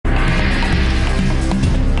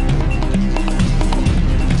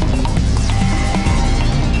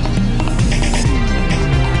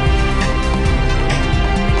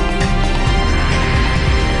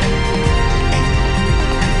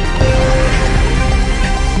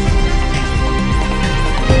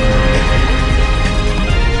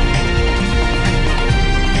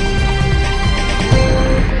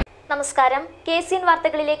നമസ്കാരം. KCN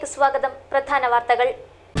വാർത്തകളിലേക്ക് സ്വാഗതം. പ്രധാന വാർത്തകൾ.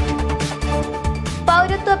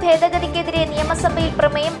 പൗരത്വ ഭേദഗതിക്കെതിരെ നിയമസഭയിൽ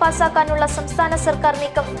പ്രമേയം പാസാക്കാനുള്ള സംസ്ഥാന സർക്കാർ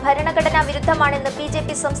നീക്കം ഭരണഘടനാ വിരുദ്ധമാണെന്ന്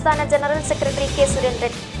BJP സംസ്ഥാന ജനറൽ സെക്രട്ടറി K.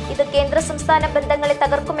 സുരേന്ദ്രൻ. ഇത് കേന്ദ്ര സംസ്ഥാന ബന്ധങ്ങളെ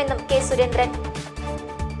തകർക്കുമെന്നും K. സുരേന്ദ്രൻ.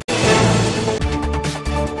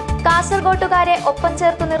 കാസർഗോട്ടുകാരെ ഒപ്പം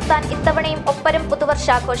ചേർത്തു നിർത്താൻ ഇത്തവണയും ഒപ്പരം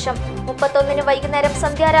പുതുവർഷാഘോഷം. 31 വൈകുന്നേരം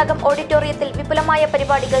സന്ധ്യാരാഗം ഓഡിറ്റോറിയത്തിൽ വിപുലമായ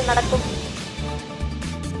പരിപാടികൾ നടക്കും.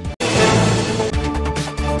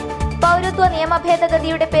 പൗരത്വ നിയമ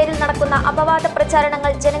ഭേദഗതിയുടെ പേരിൽ നടക്കുന്ന അപവാദ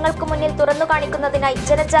പ്രചാരണങ്ങൾ ജനങ്ങൾക്ക് മുന്നിൽ തുറന്നു കാണിക്കുന്നതിനായി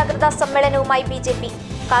ജനജാഗ്രതാ സമ്മേളനവുമായി BJP.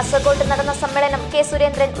 കാസർഗോഡ് നടന്ന സമ്മേളനം K.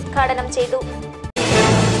 സുരേന്ദ്രൻ ഉദ്ഘാടനം ചെയ്തു.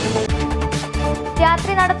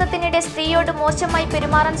 രാത്രി നടത്തത്തിനിടെ സ്ത്രീയോട് മോശമായി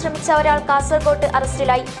പെരുമാറാൻ ശ്രമിച്ച ഒരാൾ കാസർഗോഡ്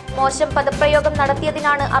അറസ്റ്റിലായി. മോശം പദപ്രയോഗം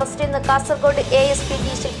നടത്തിയതിനാണ് അറസ്റ്റെന്ന് കാസർഗോഡ് ASP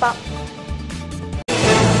D. ശില്പ.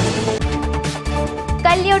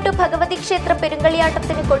 കല്യോട്ട് ഭഗവതി ക്ഷേത്ര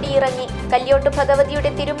പെരുങ്കളിയാട്ടത്തിന് കൊടിയിറങ്ങി. കല്യോട്ട് ഭഗവതിയുടെ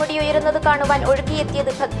തിരുമുടി ഉയരുന്നത് കാണുവാൻ ഒഴുകിയെത്തിയത്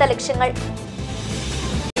ഭക്തലക്ഷങ്ങൾ.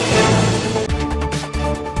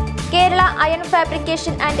 Kerala iron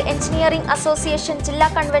fabrication and engineering association ജില്ലാ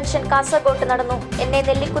കൺവെൻഷൻ കാസർഗോഡ് നടന്നു. NA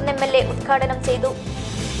നെല്ലിക്കുന്ന് MLA ഉദ്ഘാടനം ചെയ്തു.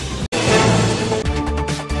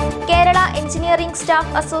 കേരള എഞ്ചിനീയറിംഗ്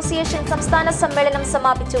സ്റ്റാഫ് അസോസിയേഷൻ സംസ്ഥാന സമ്മേളനം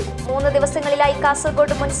സമാപിച്ചു. 3 ദിവസങ്ങളിലായി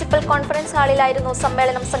കാസർഗോഡ് മുനിസിപ്പൽ കോൺഫറൻസ് ഹാളിലായിരുന്നു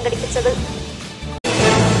സമ്മേളനം സംഘടിപ്പിച്ചത്.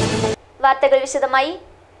 വാർത്തകൾ വിശദമായി.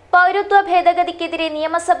 പൗരത്വ ഭേദഗതിക്കെതിരെ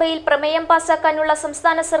നിയമസഭയിൽ പ്രമേയം പാസാക്കാനുള്ള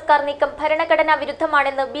സംസ്ഥാന സർക്കാർ നീക്കം ഭരണഘടനാ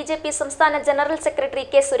വിരുദ്ധമാണെന്ന് BJP സംസ്ഥാന ജനറൽ സെക്രട്ടറി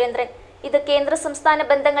K. സുരേന്ദ്രൻ. ഇത് കേന്ദ്ര സംസ്ഥാന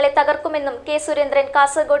ബന്ധങ്ങളെ തകർക്കുമെന്നും K. സുരേന്ദ്രൻ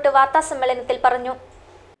കാസർഗോഡ് വാർത്താസമ്മേളനത്തിൽ പറഞ്ഞു.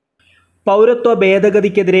 പൗരത്വ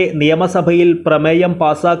ഭേദഗതിക്കെതിരെ നിയമസഭയിൽ പ്രമേയം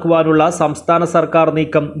പാസാക്കുവാനുള്ള സംസ്ഥാന സർക്കാർ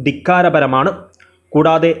നീക്കം ധിക്കാരപരമാണ്.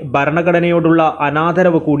 കൂടാതെ ഭരണഘടനയോടുള്ള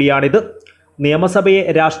അനാദരവ് കൂടിയാണിത്. നിയമസഭയെ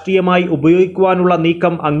രാഷ്ട്രീയമായി ഉപയോഗിക്കുവാനുള്ള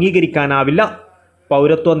നീക്കം അംഗീകരിക്കാനാവില്ല.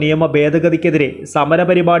 പൗരത്വ നിയമ ഭേദഗതിക്കെതിരെ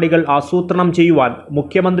സമരപരിപാടികൾ ആസൂത്രണം ചെയ്യുവാൻ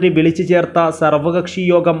മുഖ്യമന്ത്രി വിളിച്ചു ചേർത്ത സർവകക്ഷി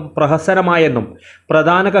യോഗം പ്രഹസനമായെന്നും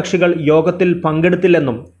പ്രധാന കക്ഷികൾ യോഗത്തിൽ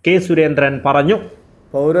പങ്കെടുത്തില്ലെന്നും K. സുരേന്ദ്രൻ പറഞ്ഞു.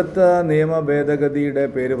 പൗരത്വ നിയമ ഭേദഗതിയുടെ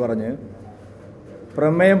പേര് പറഞ്ഞ്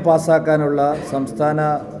പ്രമേയം പാസാക്കാനുള്ള സംസ്ഥാന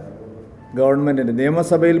ഗവൺമെൻറ്റിൻ്റെ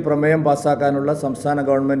നിയമസഭയിൽ പ്രമേയം പാസാക്കാനുള്ള സംസ്ഥാന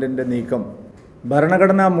ഗവൺമെൻറ്റിൻ്റെ നീക്കം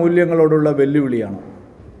ഭരണഘടനാ മൂല്യങ്ങളോടുള്ള വെല്ലുവിളിയാണ്.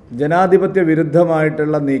 ജനാധിപത്യ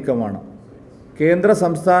വിരുദ്ധമായിട്ടുള്ള നീക്കമാണ്. കേന്ദ്ര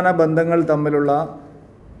സംസ്ഥാന ബന്ധങ്ങൾ തമ്മിലുള്ള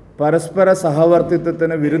പരസ്പര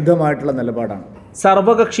സഹവർത്തിത്വത്തിന് വിരുദ്ധമായിട്ടുള്ള നിലപാടാണ്.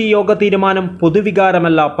 സർവകക്ഷി യോഗ തീരുമാനം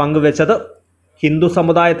പൊതുവികാരമല്ല പങ്കുവച്ചത്. ഹിന്ദു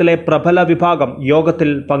സമുദായത്തിലെ പ്രബല വിഭാഗം യോഗത്തിൽ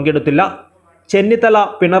പങ്കെടുത്തില്ല. ചെന്നിത്തല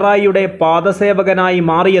പിണറായിയുടെ പാദസേവകനായി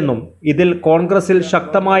മാറിയെന്നും ഇതിൽ കോൺഗ്രസിൽ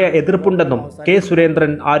ശക്തമായ എതിർപ്പുണ്ടെന്നും K.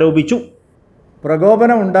 സുരേന്ദ്രൻ ആരോപിച്ചു.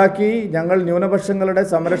 പ്രകോപനം ഉണ്ടാക്കി ഞങ്ങൾ ന്യൂനപക്ഷങ്ങളുടെ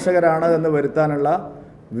സംരക്ഷകരാണ് എന്ന് വരുത്താനുള്ള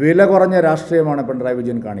വില കുറഞ്ഞ രാഷ്ട്രീയമാണ് പിണറായി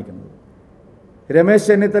വിജയൻ കാണിക്കുന്നത്. രമേശ്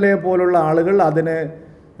ചെന്നിത്തലയെ പോലുള്ള ആളുകൾ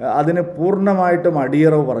അതിന് പൂർണ്ണമായിട്ടും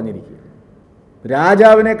അടിയറവ് പറഞ്ഞിരിക്കുക.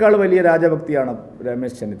 രാജാവിനേക്കാൾ വലിയ രാജഭക്തിയാണ്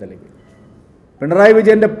രമേശ് ചെന്നിത്തലയ്ക്ക്. പിണറായി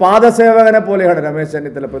വിജയൻ്റെ പാദസേവകനെ പോലെയാണ് രമേശ്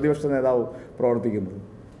ചെന്നിത്തല പ്രതിപക്ഷ നേതാവ് പ്രവർത്തിക്കുന്നത്.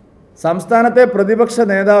 സംസ്ഥാനത്തെ പ്രതിപക്ഷ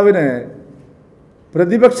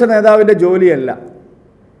നേതാവിൻ്റെ ജോലിയല്ല.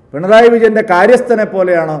 പിണറായി വിജയൻ്റെ കാര്യസ്ഥനെ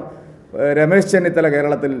പോലെയാണ് രമേശ് ചെന്നിത്തല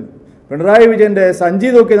കേരളത്തിൽ. പിണറായി വിജയൻ്റെ സഞ്ചി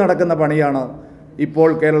തൂക്കി നടക്കുന്ന പണിയാണ് ഇപ്പോൾ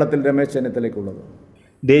കേരളത്തിൽ രമേശ് ചെന്നിത്തലയ്ക്കുള്ളത്.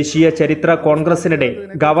 ദേശീയ ചരിത്ര കോൺഗ്രസിനിടെ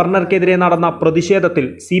ഗവർണർക്കെതിരെ നടന്ന പ്രതിഷേധത്തിൽ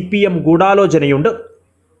CPM ഗൂഢാലോചനയുണ്ട്.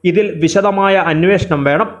 ഇതിൽ വിശദമായ അന്വേഷണം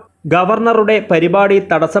വേണം. ഗവർണറുടെ പരിപാടി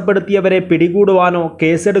തടസ്സപ്പെടുത്തിയവരെ പിടികൂടുവാനോ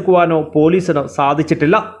കേസെടുക്കുവാനോ പോലീസിന്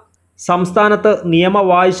സാധിച്ചിട്ടില്ല. സംസ്ഥാനത്ത്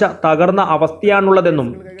നിയമവാഴ്ച തകർന്ന അവസ്ഥയാണുള്ളതെന്നും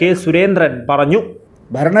K. സുരേന്ദ്രൻ പറഞ്ഞു.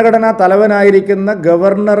 ഭരണഘടനാ തലവനായിരിക്കുന്ന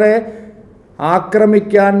ഗവർണറെ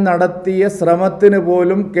ആക്രമിക്കാൻ നടത്തിയ ശ്രമത്തിന്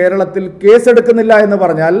പോലും കേരളത്തിൽ കേസെടുക്കുന്നില്ല എന്ന്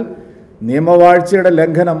പറഞ്ഞാൽ നിയമവാഴ്ചയുടെ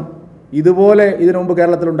ലംഘനം ഇതുപോലെ ഇതിനു മുമ്പ്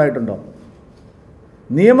കേരളത്തിലുണ്ടായിട്ടുണ്ടോ?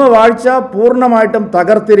 നിയമവാഴ്ച പൂർണ്ണമായിട്ടും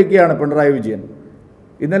തകർത്തിരിക്കുകയാണ് പിണറായി വിജയൻ.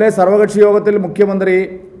 ഇന്നലെ സർവകക്ഷി യോഗത്തിൽ മുഖ്യമന്ത്രി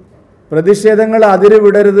പ്രതിഷേധങ്ങൾ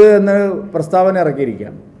അതിരുവിടരുത് എന്ന് പ്രസ്താവന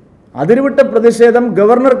ഇറക്കിയിരിക്കുകയാണ്. അതിരുവിട്ട പ്രതിഷേധം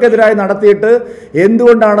ഗവർണർക്കെതിരായി നടത്തിയിട്ട്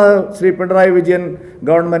എന്തുകൊണ്ടാണ് ശ്രീ പിണറായി വിജയൻ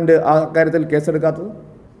ഗവൺമെൻറ് ആ കാര്യത്തിൽ കേസെടുക്കാത്തത്?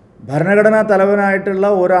 ഭരണഘടനാ തലവനായിട്ടുള്ള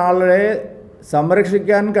ഒരാളെ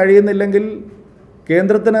സംരക്ഷിക്കാൻ കഴിയുന്നില്ലെങ്കിൽ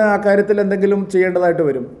കേന്ദ്രത്തിന് ആ കാര്യത്തിൽ എന്തെങ്കിലും ചെയ്യേണ്ടതായിട്ട്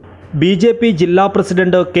വരും. BJP ജില്ലാ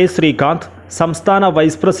പ്രസിഡന്റ് K. ശ്രീകാന്ത്, സംസ്ഥാന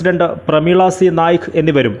vice president Prameela C. Naik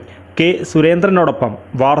എന്നിവരും K. സുരേന്ദ്രനോടൊപ്പം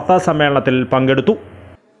വാർത്താ സമ്മേളനത്തിൽ പങ്കെടുത്തു.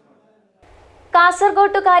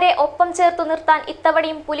 കാസർഗോട്ടുകാരെ ഒപ്പം ചേർത്തു നിർത്താൻ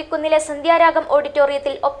ഇത്തവണയും പുലിക്കുന്നിലെ സന്ധ്യാരാഗം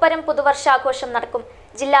ഓഡിറ്റോറിയത്തിൽ ഒപ്പരം പുതുവർഷാഘോഷം നടക്കും.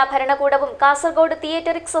 ജില്ലാ ഭരണകൂടവും കാസർഗോഡ്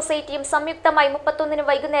തിയേറ്ററിക് സൊസൈറ്റിയും സംയുക്തമായി 31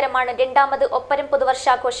 വൈകുന്നേരമാണ് രണ്ടാമത് ഒപ്പരം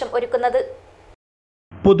പുതുവർഷാഘോഷം ഒരുക്കുന്നത്.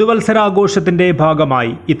 പുതുവത്സരാഘോഷത്തിന്റെ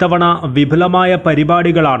ഭാഗമായി ഇത്തവണ വിപുലമായ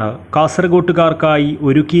പരിപാടികളാണ് കാസർഗോട്ടുകാർക്കായി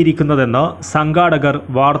ഒരുക്കിയിരിക്കുന്നതെന്ന് സംഘാടകർ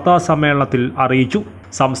വാർത്താസമ്മേളനത്തിൽ അറിയിച്ചു.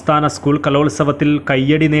 സംസ്ഥാന സ്കൂൾ കലോത്സവത്തിൽ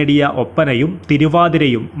കയ്യടി നേടിയ ഒപ്പനയും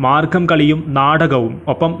തിരുവാതിരയും മാർഗം കളിയും നാടകവും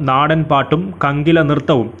ഒപ്പം നാടൻ പാട്ടും കങ്കില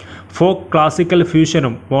നൃത്തവും ഫോക്ക് ക്ലാസിക്കൽ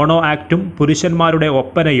ഫ്യൂഷനും മോണോ ആക്റ്റും പുരുഷന്മാരുടെ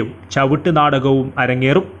ഒപ്പനയും ചവിട്ട് നാടകവും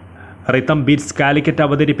അരങ്ങേറും. റിതം ബീറ്റ്സ് കാലിക്കറ്റ്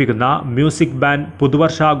അവതരിപ്പിക്കുന്ന മ്യൂസിക് ബാൻഡ്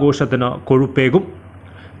പുതുവർഷാഘോഷത്തിന് കൊഴുപ്പേകും.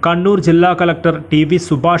 കണ്ണൂർ ജില്ലാ കളക്ടർ ടി.വി.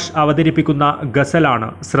 സുഭാഷ് അവതരിപ്പിക്കുന്ന ഗസലാണ്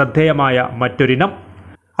ശ്രദ്ധേയമായ മറ്റൊരിനം.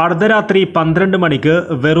 അർദ്ധരാത്രി 12 മണിക്ക്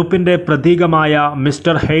വെറുപ്പിൻ്റെ പ്രതീകമായ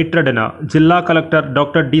മിസ്റ്റർ ഹെയ്ട്രഡിന് ജില്ലാ collector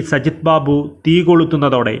doctor D Sajith Babu തീ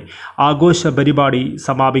കൊളുത്തുന്നതോടെ ആഘോഷ പരിപാടി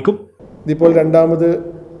സമാപിക്കും. ഇതിപ്പോൾ രണ്ടാമത്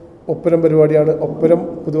ഒപ്പനം പരിപാടിയാണ്. ഒപ്പനം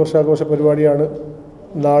പുതുവർഷാഘോഷ പരിപാടിയാണ്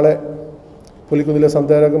നാളെ പുലിക്കുന്നിലെ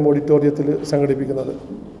സന്താരകം ഓഡിറ്റോറിയത്തിൽ സംഘടിപ്പിക്കുന്നത്.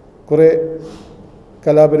 കുറേ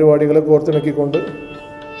കലാപരിപാടികളെ കോർത്തിണക്കിക്കൊണ്ട്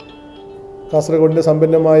കാസർഗോഡിൻ്റെ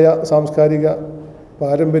സമ്പന്നമായ സാംസ്കാരിക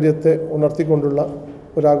പാരമ്പര്യത്തെ ഉണർത്തിക്കൊണ്ടുള്ള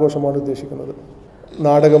ഒരാഘോഷമാണ് ഉദ്ദേശിക്കുന്നത്.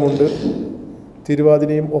 നാടകമുണ്ട്,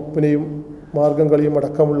 തിരുവാതിരയും ഒപ്പനയും മാർഗം കളിയും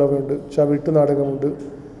അടക്കമുള്ളവയുണ്ട്. ചവിട്ട് നാടകമുണ്ട്.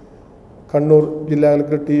 കണ്ണൂർ ജില്ലാ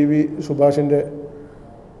കളക്ടർ ടി.വി. സുഭാഷിൻ്റെ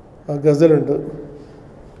ഗസലുണ്ട്,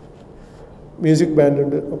 മ്യൂസിക്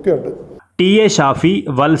ബാൻഡുണ്ട്, ഒക്കെയുണ്ട്. ടി.എ. ഷാഫി,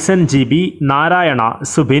 വത്സൻ ജി.ബി, നാരായണ,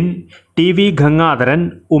 സുബിൻ, ടി.വി. ഗംഗാധരൻ,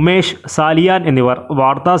 ഉമേഷ് സാലിയാൻ എന്നിവർ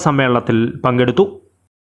വാർത്താസമ്മേളനത്തിൽ പങ്കെടുത്തു.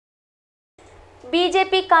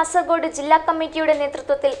 ബി.ജെ.പി. കാസർഗോഡ് ജില്ലാ കമ്മിറ്റിയുടെ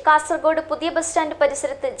നേതൃത്വത്തിൽ കാസർഗോഡ് പുതിയ ബസ് സ്റ്റാൻഡ്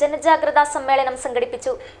പരിസരത്ത് ജനജാഗ്രതാ സമ്മേളനം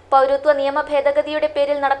സംഘടിപ്പിച്ചു. പൗരത്വ നിയമ ഭേദഗതിയുടെ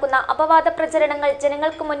പേരിൽ നടക്കുന്ന അപവാദ പ്രചരണങ്ങൾ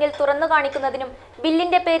ജനങ്ങൾക്ക് മുന്നിൽ തുറന്നു കാണിക്കുന്നതിനും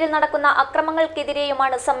ബില്ലിന്റെ പേരിൽ നടക്കുന്ന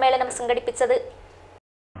അക്രമങ്ങൾക്കെതിരെയുമാണ് സമ്മേളനം സംഘടിപ്പിച്ചത്.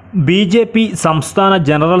 ബി.ജെ.പി. സംസ്ഥാന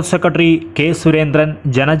ജനറൽ സെക്രട്ടറി കെ. സുരേന്ദ്രൻ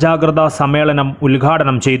ജനജാഗ്രതാ സമ്മേളനം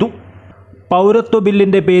ഉദ്ഘാടനം ചെയ്തു. പൗരത്വ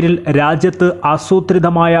ബില്ലിന്റെ പേരിൽ രാജ്യത്ത്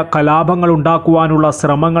ആസൂത്രിതമായ കലാപങ്ങൾ ഉണ്ടാക്കുവാനുള്ള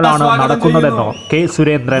ശ്രമങ്ങളാണ് നടക്കുന്നതെന്ന് കെ.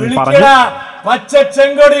 സുരേന്ദ്രൻ പറഞ്ഞു.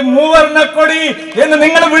 പച്ചച്ചെങ്കൊടി മൂവർണ്ണക്കൊടി എന്ന്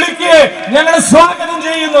നിങ്ങൾ വിളിക്കേ, ഞങ്ങൾ സ്വാഗതം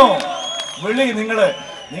ചെയ്യുന്നു. വിളി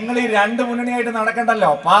നിങ്ങൾ ഈ രണ്ട് മുന്നണിയായിട്ട്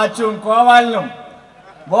നടക്കണ്ടല്ലോ. പാച്ചും കോവാലിനും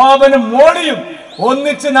ബോബനും മോഡിയും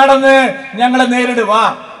ഒന്നിച്ച് നടന്ന് ഞങ്ങളെ നേരിടുക.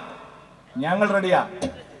 ഞങ്ങൾ റെഡിയാ.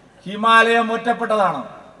 ഹിമാലയം ഒറ്റപ്പെട്ടതാണ്.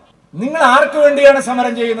 നിങ്ങൾ ആർക്ക് വേണ്ടിയാണ്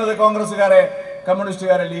സമരം ചെയ്യുന്നത്? കോൺഗ്രസ്സുകാരെ,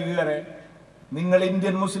 കമ്മ്യൂണിസ്റ്റുകാരെ, ലീഗുകാരെ? നിങ്ങൾ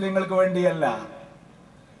ഇന്ത്യൻ മുസ്ലിങ്ങൾക്ക് വേണ്ടിയല്ല.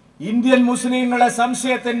 ഇന്ത്യൻ മുസ്ലിങ്ങളെ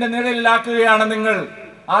സംശയത്തിന്റെ നിഴലിലാക്കുകയാണ് നിങ്ങൾ.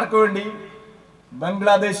 ആർക്ക് വേണ്ടി?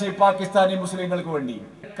 ബംഗ്ലാദേശി, പാകിസ്ഥാനി മുസ്ലിങ്ങൾക്ക് വേണ്ടി.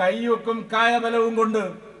 കയ്യൊക്കും കായബലവും കൊണ്ട്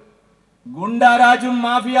ഗുണ്ടാരാജും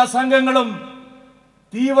മാഫിയ സംഘങ്ങളും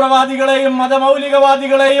തീവ്രവാദികളെയും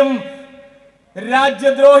മതമൗലികവാദികളെയും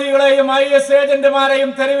രാജ്യദ്രോഹികളെയും IS ഏജന്റുമാരെയും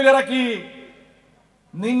തെരുവിലിറക്കി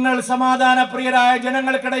നിങ്ങൾ സമാധാനപ്രിയരായ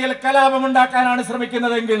ജനങ്ങൾക്കിടയിൽ കലാപമുണ്ടാക്കാനാണ്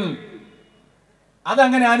ശ്രമിക്കുന്നതെങ്കിൽ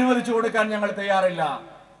അതങ്ങനെ അനുവദിച്ചു കൊടുക്കാൻ ഞങ്ങൾ തയ്യാറില്ല.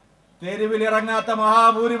 തെരുവിലിറങ്ങാത്ത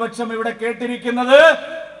മഹാഭൂരിപക്ഷം ഇവിടെ കേട്ടിരിക്കുന്നത്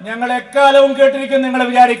ഞങ്ങൾ എക്കാലവും കേട്ടിരിക്കും. നിങ്ങൾ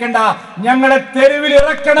വിചാരിക്കേണ്ട, ഞങ്ങളെ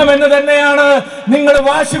തെരുവിലിറക്കണമെന്ന് തന്നെയാണ് നിങ്ങൾ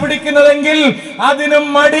വാശി പിടിക്കുന്നതെങ്കിൽ അതിനും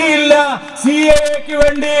മടിയില്ല. CAA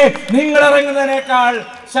വേണ്ടി നിങ്ങൾ ഇറങ്ങുന്നതിനേക്കാൾ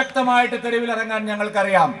ശക്തമായിട്ട് തെരുവിലിറങ്ങാൻ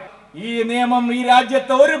ഞങ്ങൾക്കറിയാം. ഈ നിയമം ഈ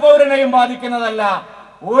രാജ്യത്തെ ഒരു പൗരനെയും ബാധിക്കുന്നതല്ല.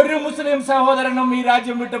 ഒരു മുസ്ലിം സഹോദരനും ഈ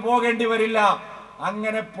രാജ്യം വിട്ടു പോകേണ്ടി വരില്ല.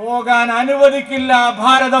 അങ്ങനെ പോകാൻ അനുവദിക്കില്ല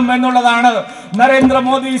ഭാരതം എന്നുള്ളതാണ്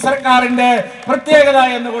നരേന്ദ്രമോദി സർക്കാരിന്റെ പ്രത്യേകത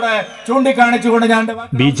എന്നുകൂടെ ചൂണ്ടിക്കാണിച്ചുകൊണ്ട് ഞാൻ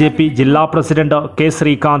ബി.ജെ.പി. ജില്ലാ പ്രസിഡന്റ് കെ.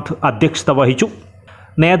 ശ്രീകാന്ത് അധ്യക്ഷത വഹിച്ചു.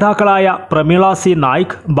 നേതാക്കളായ പ്രമീള സി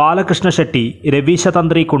നായിക്, ബാലകൃഷ്ണ ഷെട്ടി, രവീശ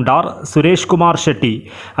തന്ത്രി Kundar, Suresh Kumar Shetty,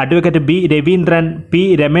 advocate B. Raveendran, P.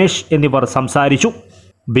 Ramesh എന്നിവർ സംസാരിച്ചു.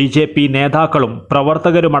 ബി.ജെ.പി. നേതാക്കളും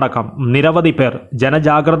പ്രവർത്തകരുമടക്കം നിരവധി പേർ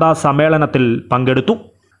ജനജാഗ്രതാ സമ്മേളനത്തിൽ പങ്കെടുത്തു.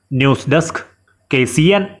 News desk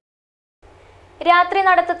KCN. രാത്രി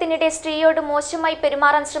നടത്തത്തിനിടെ സ്ത്രീയോട് മോശമായി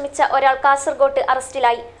പെരുമാറാൻ ശ്രമിച്ച ഒരാൾ കാസർഗോഡ്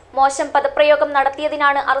അറസ്റ്റിലായി. മോശം പദപ്രയോഗം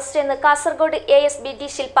നടത്തിയതിനാണ് അറസ്റ്റ് എന്ന് കാസർഗോഡ് ASP D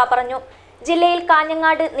ശില്പ പറഞ്ഞു. ജില്ലയിൽ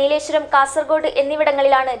കാഞ്ഞങ്ങാട്, നീലേശ്വരം, കാസർഗോഡ്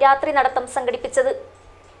എന്നിവിടങ്ങളിലാണ് രാത്രി നടത്തം സംഘടിപ്പിച്ചത്.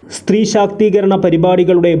 സ്ത്രീ ശാക്തീകരണ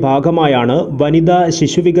പരിപാടികളുടെ ഭാഗമായാണ് വനിതാ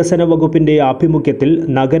ശിശുവികസന വകുപ്പിന്റെ ആഭിമുഖ്യത്തിൽ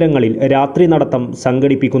നഗരങ്ങളിൽ രാത്രി നടത്തം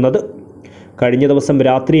സംഘടിപ്പിക്കുന്നത്. കഴിഞ്ഞ ദിവസം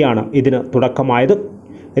രാത്രിയാണ് ഇതിന് തുടക്കമായത്.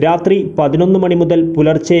 രാത്രി 11 മണി മുതൽ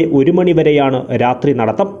പുലർച്ചെ 1 മണി വരെയാണ് രാത്രി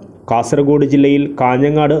നടത്തം. കാസർഗോഡ് ജില്ലയിൽ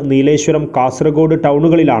കാഞ്ഞങ്ങാട്, നീലേശ്വരം, കാസർഗോഡ്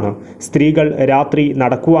ടൗണുകളിലാണ് സ്ത്രീകൾ രാത്രി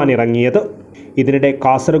നടക്കുവാനിറങ്ങിയത്. ഇതിനിടെ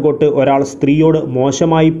കാസർഗോഡ് ഒരാൾ സ്ത്രീയോട്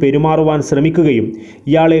മോശമായി പെരുമാറുവാൻ ശ്രമിക്കുകയും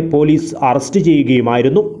ഇയാളെ പോലീസ് അറസ്റ്റ്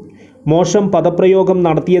ചെയ്യുകയുമായിരുന്നു. മോശം പദപ്രയോഗം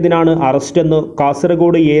നടത്തിയതിനാണ് അറസ്റ്റെന്ന്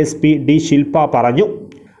കാസർഗോഡ് ASP D ശില്പ പറഞ്ഞു.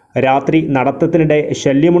 രാത്രി നടത്തത്തിനിടെ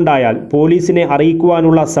ശല്യമുണ്ടായാൽ പോലീസിനെ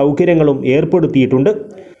അറിയിക്കുവാനുള്ള സൗകര്യങ്ങളും ഏർപ്പെടുത്തിയിട്ടുണ്ട്.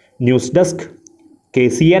 News desk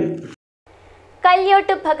KCN.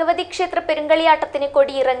 Kalliyot Bhagavathi ക്ഷേത്ര പെരുങ്കളിയാട്ടത്തിന്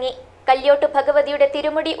കൊടിയിറങ്ങി. കല്യോട്ട് ഭഗവതിയുടെ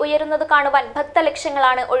തിരുമുടി ഉയരുന്നത് കാണുവാൻ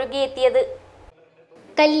ഭക്തലക്ഷങ്ങളാണ് ഒഴുകിയെത്തിയത്.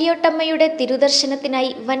 കല്യോട്ടമ്മയുടെ തിരുദർശനത്തിനായി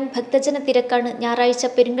വൻ ഭക്തജന തിരക്കാണ് ഞായറാഴ്ച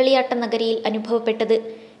പെരുങ്കളിയാട്ട നഗരിയിൽ അനുഭവപ്പെട്ടത്.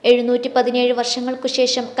 717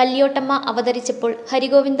 വർഷങ്ങൾക്കുശേഷം കല്യോട്ടമ്മ അവതരിച്ചപ്പോൾ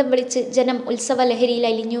ഹരിഗോവിന്ദം വിളിച്ച് ജനം ഉത്സവ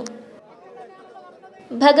ലഹരിയിലലിഞ്ഞു.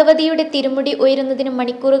 ഭഗവതിയുടെ തിരുമുടി ഉയരുന്നതിന്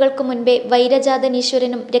മണിക്കൂറുകൾക്ക് മുൻപേ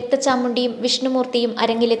വൈരജാതനീശ്വരനും രക്തചാമുണ്ടിയും വിഷ്ണുമൂർത്തിയും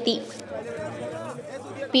അരങ്ങിലെത്തി.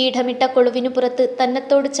 പീഠമിട്ട കൊളുവിനു പുറത്ത്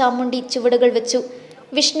തന്നത്തോട് ചാമുണ്ടി ചുവടുകൾ വെച്ചു.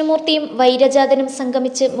 വിഷ്ണുമൂർത്തിയും വൈരജാതനും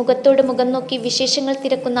സംഗമിച്ച് മുഖത്തോട് മുഖം നോക്കി വിശേഷങ്ങൾ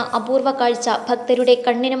തിരക്കുന്ന അപൂർവ കാഴ്ച ഭക്തരുടെ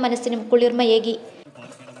കണ്ണിനും മനസ്സിനും കുളിർമയേകി.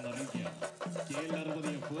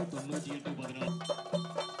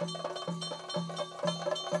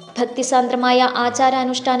 ഭക്തിസാന്ദ്രമായ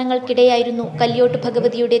ആചാരാനുഷ്ഠാനങ്ങൾക്കിടെയായിരുന്നു കല്യോട്ട്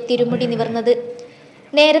ഭഗവതിയുടെ തിരുമുടി നിവർന്നത്.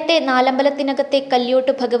 നേരത്തെ നാലമ്പലത്തിനകത്തെ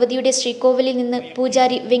കല്യോട്ട് ഭഗവതിയുടെ ശ്രീകോവിലിൽ നിന്ന്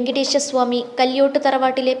പൂജാരി വെങ്കിടേശസ്വാമി കല്യോട്ട്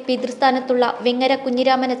തറവാട്ടിലെ പിതൃസ്ഥാനത്തുള്ള വെങ്ങര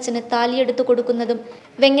കുഞ്ഞിരാമനച്ഛന് താലിയെടുത്തു കൊടുക്കുന്നതും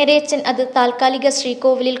വെങ്ങരയച്ചൻ അത് താൽക്കാലിക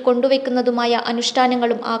ശ്രീകോവിലിൽ കൊണ്ടുവയ്ക്കുന്നതുമായ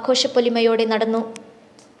അനുഷ്ഠാനങ്ങളും ആഘോഷപ്പൊലിമയോടെ നടന്നു.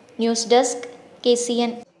 News desk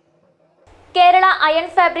KCN. Kerala iron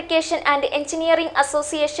fabrication and engineering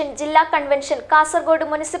association ജില്ലാ കൺവെൻഷൻ കാസർഗോഡ്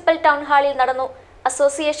മുനിസിപ്പൽ ടൗൺ ഹാളിൽ നടന്നു.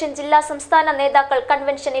 അസോസിയേഷൻ ജില്ലാ സംസ്ഥാന നേതാക്കൾ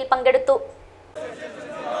കൺവെൻഷനിൽ പങ്കെടുത്തു.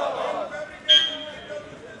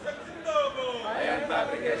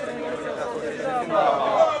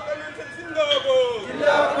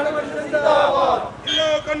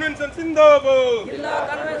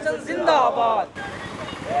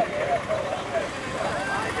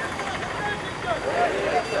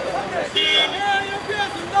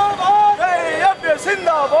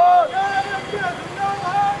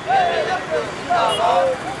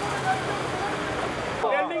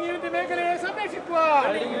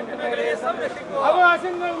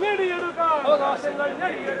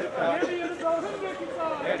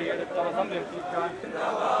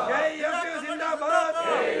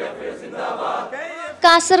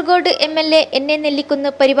 കാസർഗോഡ് MLA എന്നെ നെല്ലിക്കുന്ന്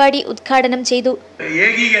പരിപാടി ഉദ്ഘാടനം ചെയ്തു.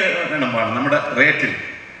 ഏകീകരണമാണ് നമ്മുടെ റേറ്റിൽ.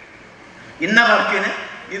 ഇന്ന വർക്കിന്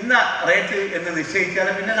ഇന്ന റേറ്റ് എന്ന് നിശ്ചയിച്ചാൽ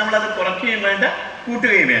പിന്നെ നമ്മളത് കുറയ്ക്കുകയും വേണ്ട,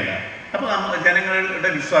 കൂട്ടുകയും വേണ്ട. അപ്പോൾ ജനങ്ങളുടെ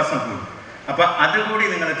വിശ്വാസം കൂടും. അപ്പോൾ അതുകൂടി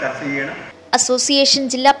നിങ്ങൾ ചർച്ച ചെയ്യണം. അസോസിയേഷൻ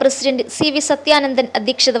ജില്ലാ പ്രസിഡന്റ് CV സത്യാനന്ദൻ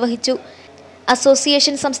അധ്യക്ഷത വഹിച്ചു.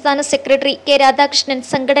 അസോസിയേഷൻ സംസ്ഥാന സെക്രട്ടറി K രാധാകൃഷ്ണൻ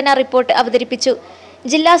സംഘടനാ റിപ്പോർട്ട് അവതരിപ്പിച്ചു.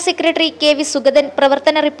 ജില്ലാ സെക്രട്ടറി KV സുഗതൻ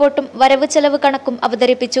പ്രവർത്തന റിപ്പോർട്ടും വരവ് ചെലവ് കണക്കും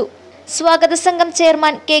അവതരിപ്പിച്ചു. സ്വാഗത സംഘം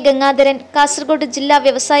ചെയർമാൻ K ഗംഗാധരൻ, കാസർഗോഡ് ജില്ലാ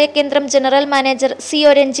വ്യവസായ കേന്ദ്രം general manager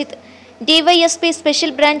CO Ranjith, DYSP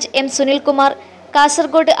special branch M Sunilkumar,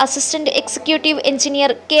 Kasaragod assistant executive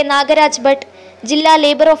engineer K Nagaraj Bhat, ജില്ലാ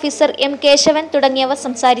ലേബർ ഓഫീസർ M കേശവൻ തുടങ്ങിയവർ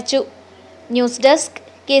സംസാരിച്ചു. News desk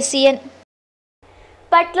KCN.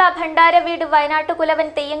 Patla ഭണ്ഡാരവീട് Wayanattukulavan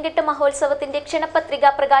തെയ്യംകെട്ട് മഹോത്സവത്തിന്റെ ക്ഷണപത്രിക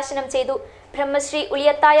പ്രകാശനം ചെയ്തു. ബ്രഹ്മശ്രീ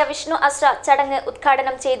ഉളിയത്തായ വിഷ്ണു അസ്ര ചടങ്ങ്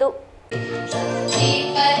ഉദ്ഘാടനം ചെയ്തു.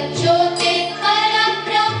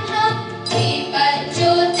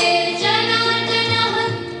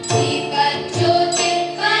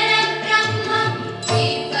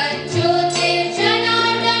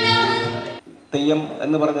 തെയ്യം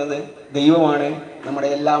എന്ന് പറയുന്നത് ദൈവമാണ്, നമ്മുടെ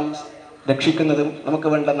എല്ലാം രക്ഷിക്കുന്നതും നമുക്ക്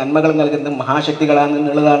വേണ്ട നന്മകൾ നൽകുന്നതും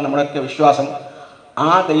മഹാശക്തികളാണെന്നുള്ളതാണ് നമ്മുടെയൊക്കെ വിശ്വാസം.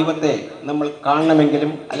 ആ ദൈവത്തെ നമ്മൾ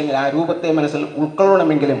കാണണമെങ്കിലും അല്ലെങ്കിൽ ആ രൂപത്തെ മനസ്സിൽ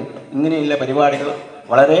ഉൾക്കൊള്ളണമെങ്കിലും ഇങ്ങനെയുള്ള പരിപാടികൾ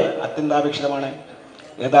വളരെ അത്യന്താപേക്ഷിതമാണ്.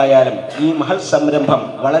 ഏതായാലും ഈ മഹത് സംരംഭം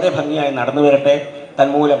വളരെ ഭംഗിയായി നടന്നു വരട്ടെ.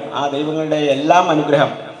 തന്മൂലം ആ ദൈവങ്ങളുടെ എല്ലാം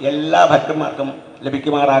അനുഗ്രഹം എല്ലാ ഭക്തന്മാർക്കും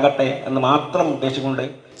ലഭിക്കുമാറാകട്ടെ എന്ന് മാത്രം ഉദ്ദേശിച്ചുകൊണ്ട്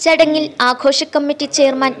ചടങ്ങിൽ ആഘോഷ കമ്മിറ്റി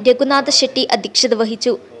ചെയർമാൻ രഘുനാഥ ഷെട്ടി അധ്യക്ഷത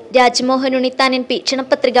വഹിച്ചു. രാജ്മോഹൻ ഉണ്ണിത്താൻ MP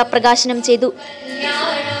ക്ഷണപത്രിക പ്രകാശനം ചെയ്തു.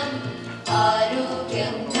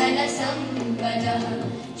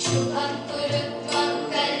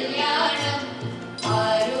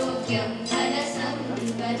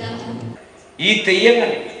 ഈ തെയ്യങ്ങൾ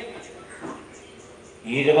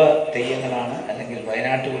ഈഴവ തെയ്യങ്ങളാണ്, അല്ലെങ്കിൽ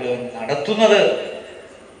വയനാട്ടുകുലവൻ നടത്തുന്നത്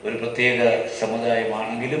ഒരു പ്രത്യേക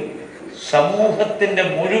സമുദായമാണെങ്കിലും സമൂഹത്തിൻ്റെ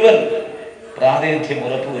മുഴുവൻ പ്രാതിനിധ്യം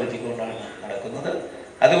ഉറപ്പുവരുത്തിക്കൊണ്ടാണ് നടക്കുന്നത്.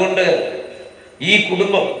 അതുകൊണ്ട് ഈ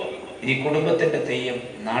കുടുംബത്തിൻ്റെ തെയ്യം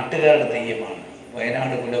നാട്ടുകാരുടെ തെയ്യമാണ്.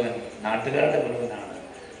 വയനാട് കുലവൻ നാട്ടുകാരുടെ കുലവനാണ്.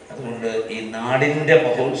 അതുകൊണ്ട് ഈ നാടിൻ്റെ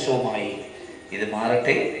മഹോത്സവമായി ഇത്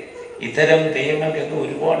മാറട്ടെ. ഇത്തരം തെയ്യങ്ങൾക്കൊക്കെ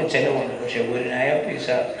ഒരുപാട് ചിലവുണ്ട്, പക്ഷെ ഒരു നയ പൈസ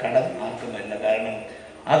കടം ആർക്കുമല്ല. കാരണം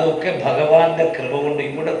അതൊക്കെ ഭഗവാന്റെ കൃപ കൊണ്ട്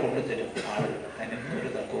ഇവിടെ കൊണ്ടുതരും ആൾ, അതിനൊന്നും ഒരു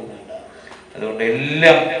തർക്കവും വേണ്ട. അതുകൊണ്ട്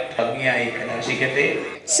എല്ലാം ഭംഗിയായി കലാശിക്കട്ടെ.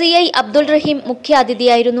 CI അബ്ദുൾ റഹീം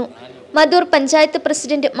മുഖ്യാതിഥിയായിരുന്നു. മധൂർ പഞ്ചായത്ത്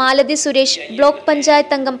പ്രസിഡന്റ് മാലതി സുരേഷ്, ബ്ലോക്ക്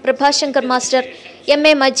പഞ്ചായത്ത് അംഗം Prabhashankar master,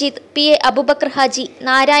 MA Majeed, PA Abubakar Haji,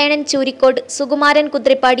 Narayanan Choorikkode, Sukumaran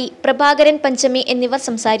കുദ്രിപ്പാടി, Prabhakaran പഞ്ചമി എന്നിവർ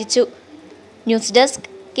സംസാരിച്ചു. News desk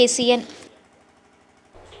KCN.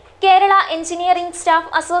 Kerala engineering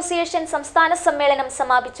staff association സംസ്ഥാന സമ്മേളനം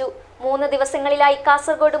സമാപിച്ചു. 3 ദിവസങ്ങളിലായി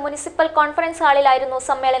കാസർഗോഡ് മുനിസിപ്പൽ കോൺഫറൻസ് ഹാളിലായിരുന്നു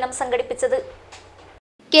സമ്മേളനം സംഘടിപ്പിച്ചത്.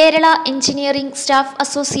 കേരള എഞ്ചിനീയറിംഗ് സ്റ്റാഫ്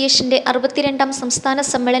അസോസിയേഷന്റെ 62ാം സംസ്ഥാന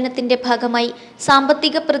സമ്മേളനത്തിന്റെ ഭാഗമായി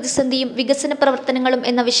സാമ്പത്തിക പ്രതിസന്ധിയും വികസന പ്രവർത്തനങ്ങളും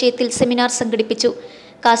എന്ന വിഷയത്തിൽ സെമിനാർ സംഘടിപ്പിച്ചു.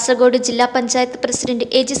 കാസർഗോഡ് ജില്ലാ പഞ്ചായത്ത് പ്രസിഡന്റ്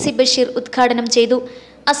AGC ബഷീർ ഉദ്ഘാടനം ചെയ്തു.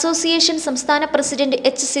 അസോസിയേഷൻ സംസ്ഥാന പ്രസിഡന്റ്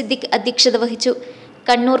H സിദ്ദിഖ് അധ്യക്ഷത വഹിച്ചു.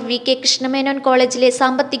 കണ്ണൂർ VK കൃഷ്ണമേനോൻ കോളേജിലെ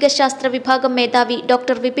സാമ്പത്തിക ശാസ്ത്ര വിഭാഗം മേധാവി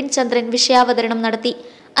ഡോക്ടർ വിപിൻ ചന്ദ്രൻ വിഷയാവതരണം നടത്തി.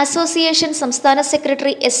 അസോസിയേഷൻ സംസ്ഥാന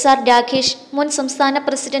സെക്രട്ടറി SR രാകേഷ്, മുൻ സംസ്ഥാന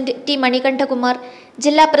പ്രസിഡന്റ് T മണികണ്ഠകുമാർ,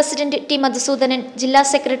 ജില്ലാ പ്രസിഡന്റ് T മധുസൂദനൻ, ജില്ലാ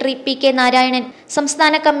സെക്രട്ടറി PK നാരായണൻ,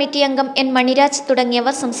 സംസ്ഥാന കമ്മിറ്റി അംഗം N മണിരാജ്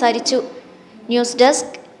തുടങ്ങിയവർ സംസാരിച്ചു. News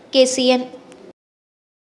desk KCN.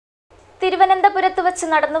 തിരുവനന്തപുരത്ത് വെച്ച്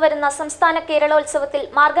നടന്നുവരുന്ന സംസ്ഥാന കേരളോത്സവത്തിൽ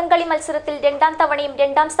മാർഗംകളി മത്സരത്തിൽ 2ാം തവണയും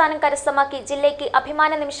 2ാം സ്ഥാനം കരസ്ഥമാക്കി ജില്ലയ്ക്ക്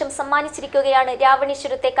അഭിമാന നിമിഷം സമ്മാനിച്ചിരിക്കുകയാണ്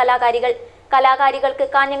രാവണീശ്വരത്തെ കലാകാരികൾ. കലാകാരികൾക്ക്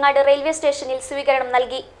കാഞ്ഞങ്ങാട് റെയിൽവേ സ്റ്റേഷനിൽ സ്വീകരണം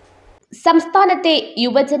നൽകി. സംസ്ഥാനത്തെ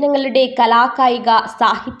യുവജനങ്ങളുടെ കലാകായിക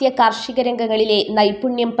സാഹിത്യ കാർഷിക രംഗങ്ങളിലെ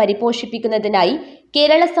നൈപുണ്യം പരിപോഷിപ്പിക്കുന്നതിനായി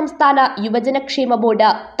കേരള സംസ്ഥാന യുവജനക്ഷേമ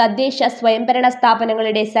ബോർഡ് തദ്ദേശ സ്വയംഭരണ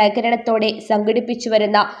സ്ഥാപനങ്ങളുടെ സഹകരണത്തോടെ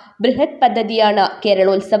സംഘടിപ്പിച്ചുവരുന്ന ബൃഹത് പദ്ധതിയാണ്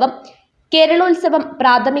കേരളോത്സവം. കേരളോത്സവം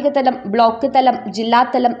പ്രാഥമിക തലം, ബ്ലോക്ക് തലം,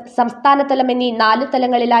 ജില്ലാതലം, സംസ്ഥാനതലം എന്നീ 4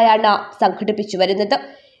 തലങ്ങളിലായാണ് സംഘടിപ്പിച്ചുവരുന്നത്.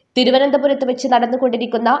 തിരുവനന്തപുരത്ത് വെച്ച്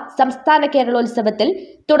നടന്നുകൊണ്ടിരിക്കുന്ന സംസ്ഥാന കേരളോത്സവത്തിൽ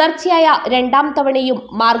തുടർച്ചയായ 2ാം തവണയും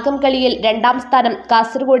മാർഗം കളിയിൽ 2ാം സ്ഥാനം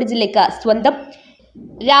കാസർഗോഡ് ജില്ലയ്ക്ക് സ്വന്തം.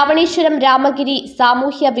 രാവണീശ്വരം രാമഗിരി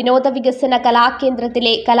സാമൂഹ്യ വിനോദ വികസന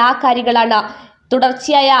കലാകേന്ദ്രത്തിലെ കലാകാരികളാണ്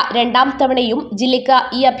തുടർച്ചയായ 2ാം തവണയും ജില്ലയ്ക്ക്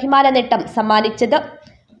ഈ അഭിമാന നേട്ടം സമ്മാനിച്ചത്.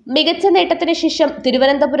 മികച്ച നേട്ടത്തിന് ശേഷം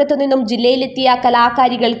തിരുവനന്തപുരത്തു നിന്നും ജില്ലയിലെത്തിയ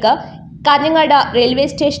കലാകാരികൾക്ക് കാഞ്ഞങ്ങാട് റെയിൽവേ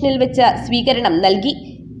സ്റ്റേഷനിൽ വെച്ച് സ്വീകരണം നൽകി.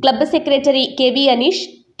 Club secretary KV Aneesh,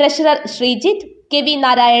 treasurer Sreejith, KV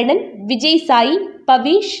Narayanan, Vijay Sai,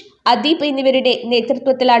 പവീഷ്, Adeep എന്നിവരുടെ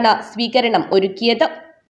നേതൃത്വത്തിലാണ് സ്വീകരണം ഒരുക്കിയത്.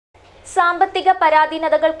 സാമ്പത്തിക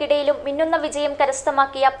പരാധീനതകൾക്കിടയിലും മിന്നുന്ന വിജയം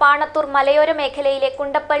കരസ്ഥമാക്കിയ പാണത്തൂർ മലയോര മേഖലയിലെ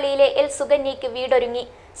കുണ്ടപ്പള്ളിയിലെ L സുകന്യയ്ക്ക് വീടൊരുങ്ങി.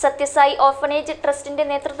 സത്യസായി ഓർഫനേജ് ട്രസ്റ്റിന്റെ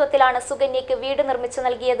നേതൃത്വത്തിലാണ് സുകന്യയ്ക്ക് വീട് നിർമ്മിച്ചു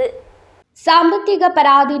നൽകിയത്. സാമ്പത്തിക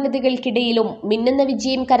പരാധീനതകൾക്കിടയിലും മിന്നുന്ന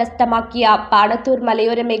വിജയം കരസ്ഥമാക്കിയ പാണത്തൂർ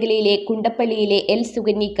മലയോര മേഖലയിലെ കുണ്ടപ്പള്ളിയിലെ L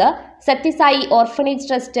സുകന്യയ്ക്ക് Sathya Sai orphanage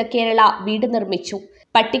trust Kerala വീട് നിർമ്മിച്ചു.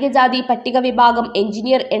 പട്ടികജാതി പട്ടിക വിഭാഗം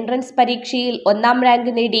എഞ്ചിനീയർ എൻട്രൻസ് പരീക്ഷയിൽ 1ാം റാങ്ക്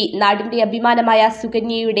നേടി നാടിന്റെ അഭിമാനമായ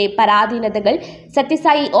സുകന്യയുടെ പരാധീനതകൾ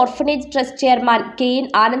Sathya Sai orphanage trust chairman KN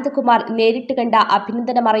Anandakumar നേരിട്ട് കണ്ട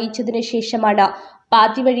അഭിനന്ദനം അറിയിച്ചതിനു ശേഷമാണ്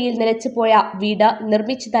പാതിവഴിയിൽ നിലച്ചുപോയ വീട്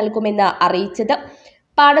നിർമ്മിച്ചു നൽകുമെന്ന് അറിയിച്ചത്.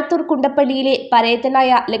 പാണത്തൂർ കുണ്ടപ്പള്ളിയിലെ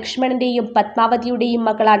പരേതനായ ലക്ഷ്മണന്റെയും പത്മാവതിയുടെയും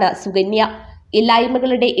മകളാണ് സുകന്യ.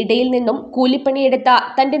 ഇല്ലായ്മകളുടെ ഇടയിൽ നിന്നും കൂലിപ്പണിയെടുത്ത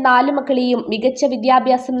തന്റെ 4 മക്കളെയും മികച്ച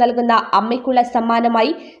വിദ്യാഭ്യാസം നൽകുന്ന അമ്മയ്ക്കുള്ള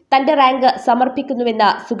സമ്മാനമായി തന്റെ റാങ്ക് സമർപ്പിക്കുന്നുവെന്ന്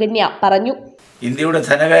സുകന്യ പറഞ്ഞു. ഇന്ത്യയുടെ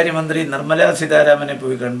ധനകാര്യമന്ത്രി നിർമ്മല സീതാരാമനെ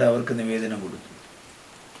പോയി കണ്ട് അവർക്ക് നിവേദനം കൊടുത്തു.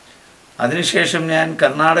 അതിനുശേഷം ഞാൻ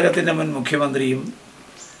കർണാടകത്തിൻ്റെ മുൻ മുഖ്യമന്ത്രിയും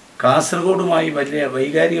കാസർഗോഡുമായി വലിയ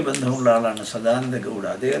വൈകാരിക ബന്ധമുള്ള ആളാണ് സദാനന്ദ ഗൗഡ.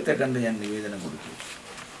 അദ്ദേഹത്തെ കണ്ട് ഞാൻ നിവേദനം കൊടുത്തു.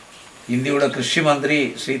 ഇന്ത്യയുടെ കൃഷിമന്ത്രി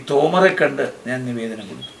ശ്രീ തോമറെ കണ്ട് ഞാൻ നിവേദനം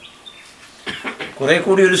കൊടുത്തു. കുറെ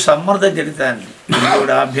കൂടി ഒരു സമ്മർദ്ദം ചെലുത്താൻ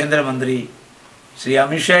ഇന്ത്യയുടെ ആഭ്യന്തരമന്ത്രി ശ്രീ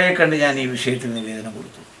അമിത്ഷായെ കണ്ട് ഞാൻ ഈ വിഷയത്തിൽ നിവേദനം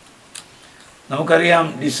കൊടുത്തു. നമുക്കറിയാം,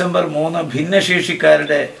 ഡിസംബർ 3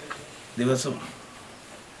 ഭിന്നശേഷിക്കാരുടെ ദിവസമാണ്.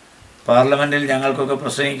 പാർലമെൻറ്റിൽ ഞങ്ങൾക്കൊക്കെ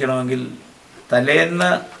പ്രസംഗിക്കണമെങ്കിൽ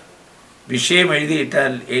തലേന്ന് വിഷയം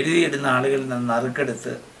എഴുതിയിട്ടാൽ എഴുതിയിടുന്ന ആളുകളിൽ നിന്ന്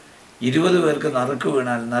നറുക്കെടുത്ത് 20 പേർക്ക് നറുക്ക്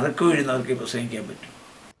വീണാൽ നറുക്ക് വീഴുന്നവർക്ക് പ്രസംഗിക്കാൻ പറ്റും.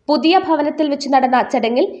 പുതിയ ഭവനത്തിൽ വെച്ച് നടന്ന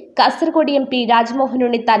ചടങ്ങിൽ കാസർഗോഡ് MP രാജ്മോഹൻ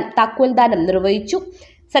ഉണ്ണിത്താൻ താക്കോൽദാനം നിർവഹിച്ചു.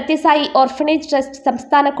 സത്യസായി ഓർഫനേജ് ട്രസ്റ്റ്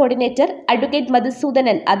സംസ്ഥാന കോർഡിനേറ്റർ അഡ്വക്കേറ്റ്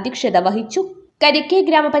മധുസൂദനൻ അധ്യക്ഷത വഹിച്ചു. കരിക്കെ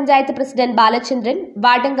ഗ്രാമപഞ്ചായത്ത് പ്രസിഡന്റ് ബാലചന്ദ്രൻ,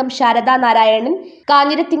 വാർഡംഗം ശാരദാ നാരായണൻ,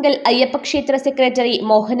 കാഞ്ഞിരത്തിങ്കൽ അയ്യപ്പക്ഷേത്ര സെക്രട്ടറി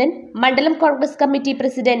മോഹനൻ, മണ്ഡലം Congress committee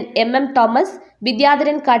president MM Thomas,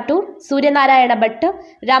 Vidyadharan Kattoor, Suryanarayana Bhat,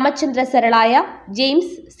 Ramachandra സരളായ,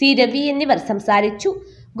 James C Ravi എന്നിവർ സംസാരിച്ചു.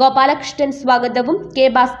 ഗോപാലകൃഷ്ണൻ സ്വാഗതവും K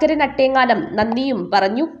ഭാസ്കരൻ അട്ടേങ്ങാനം നന്ദിയും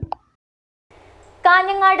പറഞ്ഞു.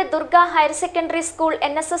 Kanhangad Durga higher secondary school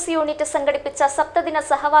NSS unit സംഘടിപ്പിച്ച സപ്തദിന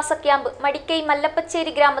സഹവാസ ക്യാമ്പ് മടിക്കൈ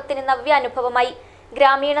മല്ലപ്പച്ചേരി ഗ്രാമത്തിന് നവ്യാനുഭവമായി.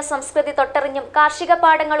 ഗ്രാമീണ സംസ്കൃതി തൊട്ടറിഞ്ഞും കാർഷിക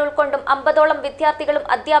പാഠങ്ങൾ ഉൾക്കൊണ്ടും 50ഓളം വിദ്യാർത്ഥികളും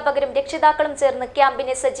അധ്യാപകരും രക്ഷിതാക്കളും ചേർന്ന്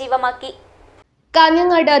ക്യാമ്പിനെ സജീവമാക്കി.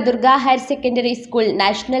 Kanhangad Durga higher secondary school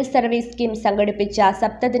national service scheme സംഘടിപ്പിച്ച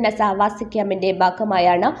സപ്തദിന സഹവാസ ക്യാമ്പിന്റെ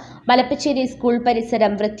ഭാഗമായാണ് മലപ്പച്ചേരി സ്കൂൾ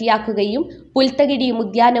പരിസരം വൃത്തിയാക്കുകയും പുൽത്തകിടിയും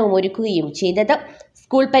ഉദ്യാനവും ഒരുക്കുകയും ചെയ്തത്.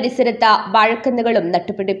 സ്കൂൾ പരിസരത്ത് വാഴക്കന്നുകളും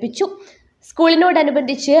നട്ടുപിടിപ്പിച്ചു.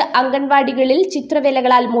 സ്കൂളിനോടനുബന്ധിച്ച് അംഗൻവാടികളിൽ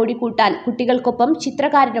ചിത്രവേലകളാൽ മോടിക്കൂട്ടാൻ കുട്ടികൾക്കൊപ്പം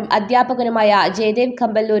ചിത്രകാരനും അധ്യാപകനുമായ ജയദേവ്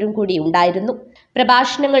കമ്പല്ലൂരും കൂടി ഉണ്ടായിരുന്നു.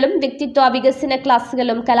 പ്രഭാഷണങ്ങളും വ്യക്തിത്വ വികസന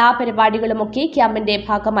ക്ലാസുകളും കലാപരിപാടികളുമൊക്കെ ക്യാമ്പിന്റെ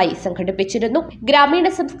ഭാഗമായി സംഘടിപ്പിച്ചിരുന്നു. ഗ്രാമീണ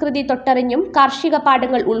സംസ്കൃതി തൊട്ടറിഞ്ഞും കാർഷിക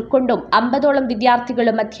പാഠങ്ങൾ ഉൾക്കൊണ്ടും 50ഓളം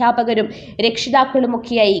വിദ്യാർത്ഥികളും അധ്യാപകരും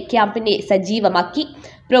രക്ഷിതാക്കളുമൊക്കെയായി ക്യാമ്പിനെ സജീവമാക്കി.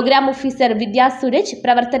 പ്രോഗ്രാം ഓഫീസർ വിദ്യാ സുരജ്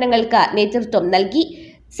പ്രവർത്തനങ്ങൾക്ക് നേതൃത്വം നൽകി.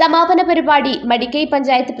 സമാപന പരിപാടി മടിക്കൈ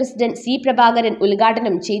പഞ്ചായത്ത് പ്രസിഡന്റ് സി പ്രഭാകരൻ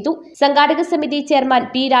ഉദ്ഘാടനം ചെയ്തു. സംഘാടക സമിതി ചെയർമാൻ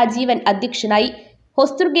പി രാജീവൻ അധ്യക്ഷനായി.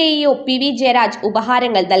 ഹോസ്തുർഗേഇഒ പി വി ജയരാജ്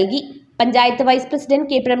ഉപഹാരങ്ങൾ നൽകി. Panchayat vice president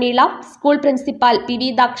K Prameela, school principal P V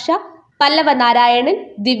ദാക്ഷ, Pallava Narayanan,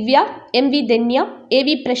 Divya, M V Dhanya, A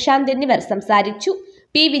V Prashant എന്നിവർ സംസാരിച്ചു.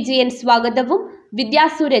 പി വിജയൻ സ്വാഗതവും വിദ്യാ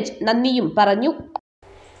സൂരജ് നന്ദിയും പറഞ്ഞു.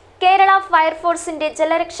 കേരള ഫയർഫോഴ്സിന്റെ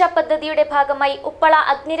ജലരക്ഷാ പദ്ധതിയുടെ ഭാഗമായി ഉപ്പള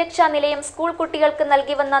അഗ്നിരക്ഷാ നിലയം സ്കൂൾ കുട്ടികൾക്ക്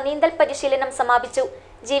നൽകി വന്ന നീന്തൽ പരിശീലനം സമാപിച്ചു.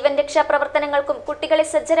 ജീവൻ രക്ഷാ പ്രവർത്തനങ്ങൾക്കും കുട്ടികളെ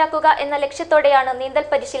സജ്ജരാക്കുക എന്ന ലക്ഷ്യത്തോടെയാണ് നീന്തൽ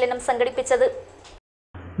പരിശീലനം സംഘടിപ്പിച്ചത്.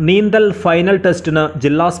 നീന്തൽ ഫൈനൽ ടെസ്റ്റിന്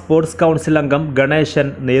ജില്ലാ സ്പോർട്സ് കൗൺസിൽ അംഗം ഗണേശൻ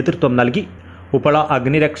നേതൃത്വം നൽകി. ഉപ്പള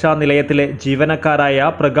അഗ്നിരക്ഷാ നിലയത്തിലെ ജീവനക്കാരായ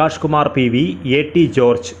Prakash Kumar P V, A T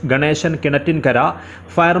George, Ganesan Kinattinkara,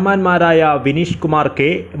 ഫയർമാൻമാരായ Vineesh Kumar K,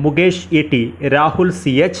 Mukesh E T, Rahul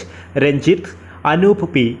C H, Ranjith, Anoop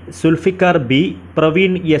P, Zulfikar B,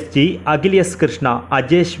 Praveen S G, Akhil S Krishna,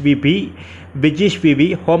 Ajesh V P, Vijeesh V V,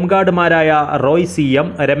 ഹോംഗാർഡുമാരായ Roy C M,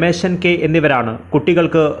 Rameshan K എന്നിവരാണ്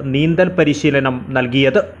കുട്ടികൾക്ക് നീന്തൽ പരിശീലനം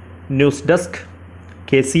നൽകിയത്. News desk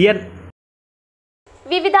KCN.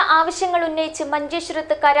 വിവിധ ആവശ്യങ്ങൾ ഉന്നയിച്ച്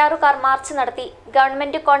മഞ്ചേശ്വരത്ത് കരാറുകാർ മാർച്ച് നടത്തി.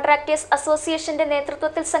 ഗവൺമെന്റ് കോൺട്രാക്ടേഴ്സ് അസോസിയേഷന്റെ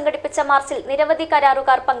നേതൃത്വത്തിൽ സംഘടിപ്പിച്ച മാർച്ചിൽ നിരവധി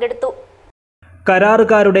കരാറുകാർ പങ്കെടുത്തു.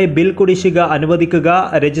 കരാറുകാരുടെ ബിൽ കുടിശ്ശിക അനുവദിക്കുക,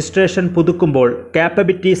 രജിസ്ട്രേഷൻ പുതുക്കുമ്പോൾ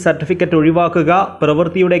കാപ്പബിലിറ്റി സർട്ടിഫിക്കറ്റ് ഒഴിവാക്കുക,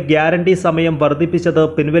 പ്രവൃത്തിയുടെ ഗ്യാരണ്ടി സമയം വർദ്ധിപ്പിച്ചത്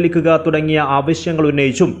പിൻവലിക്കുക തുടങ്ങിയ ആവശ്യങ്ങൾ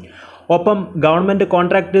ഉന്നയിച്ചും ഒപ്പം ഗവൺമെന്റ്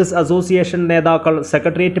കോൺട്രാക്ടേഴ്സ് അസോസിയേഷൻ നേതാക്കൾ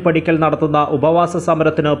സെക്രട്ടേറിയറ്റ് പടിക്കൽ നടത്തുന്ന ഉപവാസ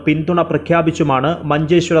സമരത്തിന് പിന്തുണ പ്രഖ്യാപിച്ചുമാണ്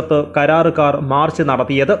മഞ്ചേശ്വരത്ത് കരാറുകാർ മാർച്ച്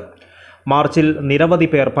നടത്തിയത്. മാർച്ചിൽ നിരവധി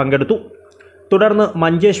പേർ പങ്കെടുത്തു. തുടർന്ന്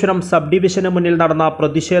മഞ്ചേശ്വരം സബ് ഡിവിഷന് മുന്നിൽ നടന്ന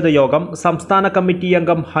പ്രതിഷേധ യോഗം സംസ്ഥാന കമ്മിറ്റി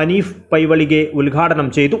അംഗം ഹനീഫ് പൈവളികെ ഉദ്ഘാടനം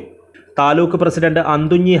ചെയ്തു. താലൂക്ക് പ്രസിഡന്റ്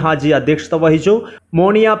അന്തുഞ്ഞി ഹാജി അധ്യക്ഷത വഹിച്ചു.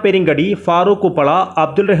 മോണിയ പെരിങ്കടി, ഫാറൂഖ് ഉപ്പള,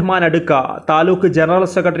 അബ്ദുൾ റഹ്മാൻ അടുക്ക, taluk general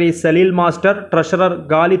secretary Saleel master, treasurer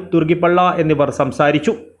Khalid തുർഗിപ്പള്ള എന്നിവർ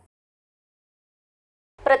സംസാരിച്ചു.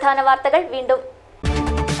 പ്രധാന വാർത്തകൾ വീണ്ടും.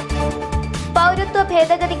 പൗരത്വ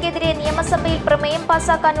ഭേദഗതിക്കെതിരെ നിയമസഭയിൽ പ്രമേയം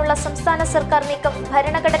പാസാക്കാനുള്ള സംസ്ഥാന സർക്കാർ നീക്കം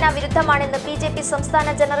ഭരണഘടനാ വിരുദ്ധമാണെന്ന് BJP സംസ്ഥാന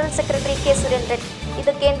ജനറൽ സെക്രട്ടറി കെ സുരേന്ദ്രൻ.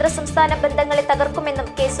 ഇത് കേന്ദ്ര സംസ്ഥാന ബന്ധങ്ങളെ തകർക്കുമെന്നും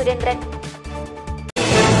കെ സുരേന്ദ്രൻ.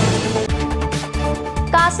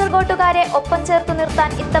 കാസർഗോട്ടുകാരെ ഒപ്പം ചേർത്തു നിർത്താൻ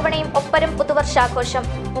ഇത്തവണയും ഒപ്പരം പുതുവർഷാഘോഷം.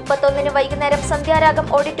 31 വൈകുന്നേരം സന്ധ്യാരാഗം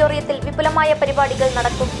ഓഡിറ്റോറിയത്തിൽ വിപുലമായ പരിപാടികൾ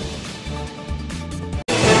നടക്കും.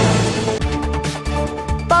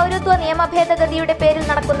 പൗരത്വ നിയമ ഭേദഗതിയുടെ പേരിൽ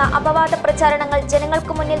നടക്കുന്ന അപവാദ പ്രചാരണങ്ങൾ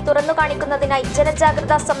ജനങ്ങൾക്ക് മുന്നിൽ തുറന്നു കാണിക്കുന്നതിനായി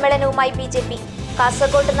ജനജാഗ്രതാ സമ്മേളനവുമായി BJP.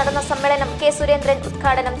 കാസർഗോഡ് നടന്ന സമ്മേളനം കെ സുരേന്ദ്രൻ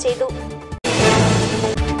ഉദ്ഘാടനം ചെയ്തു.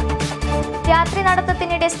 രാത്രി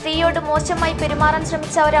നടത്തത്തിനിടെ സ്ത്രീയോട് മോശമായി പെരുമാറാൻ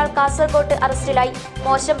ശ്രമിച്ച ഒരാൾ കാസർഗോഡ് അറസ്റ്റിലായി.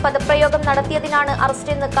 മോശം പദപ്രയോഗം നടത്തിയതിനാണ്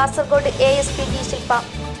അറസ്റ്റെന്ന് കാസർഗോഡ് ASP D ശില്പ.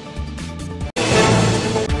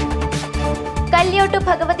 കല്യോട്ട്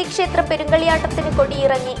ഭഗവതി ക്ഷേത്ര പെരുങ്കളിയാട്ടത്തിന്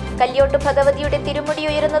കൊടിയിറങ്ങി. കല്യോട്ട് ഭഗവതിയുടെ തിരുമുടി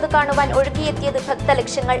ഉയരുന്നത് കാണുവാൻ ഒഴുകിയെത്തിയത്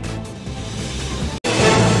ഭക്തലക്ഷങ്ങൾ.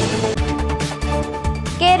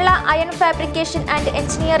 Kerala iron fabrication and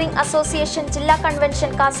engineering association ജില്ലാ കൺവെൻഷൻ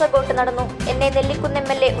കാസർഗോഡ് നടന്നു. എന്നെ നെല്ലിക്കുന്ന്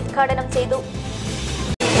MLA ഉദ്ഘാടനം ചെയ്തു.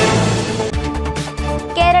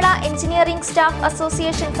 കേരള എഞ്ചിനീയറിംഗ് സ്റ്റാഫ്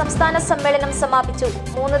അസോസിയേഷൻ സംസ്ഥാന സമ്മേളനം സമാപിച്ചു.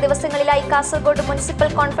 3 ദിവസങ്ങളിലായി കാസർഗോഡ്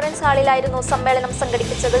മുനിസിപ്പൽ കോൺഫറൻസ് ഹാളിലായിരുന്നു സമ്മേളനം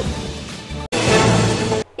സംഘടിപ്പിച്ചത്.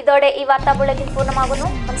 ഇതോടെ ഈ വാർത്താ ബുള്ളറ്റിൻ പൂർണ്ണമാകുന്നു.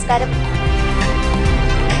 നമസ്കാരം.